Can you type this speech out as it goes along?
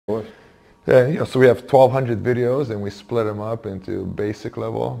course. Yeah, so we have 1,200 videos, and we split them up into basic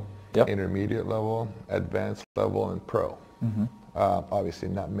level, Yep. intermediate level, advanced level, and pro. Obviously,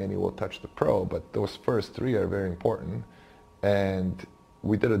 not many will touch the pro, but those first three are very important. And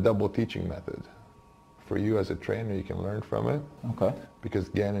we did a double teaching method. For you as a trainer, you can learn from it. Okay. Because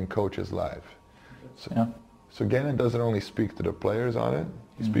Ganon coaches live. Yeah. So Ganon doesn't only speak to the players on it,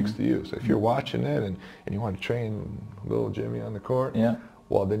 he speaks to you. So if you're watching it and you want to train little Jimmy on the court, Yeah.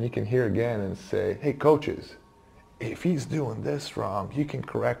 well, then you can hear Ganon say, hey, coaches, if he's doing this wrong, you can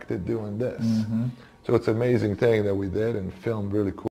correct it doing this. So it's an amazing thing that we did and filmed really cool.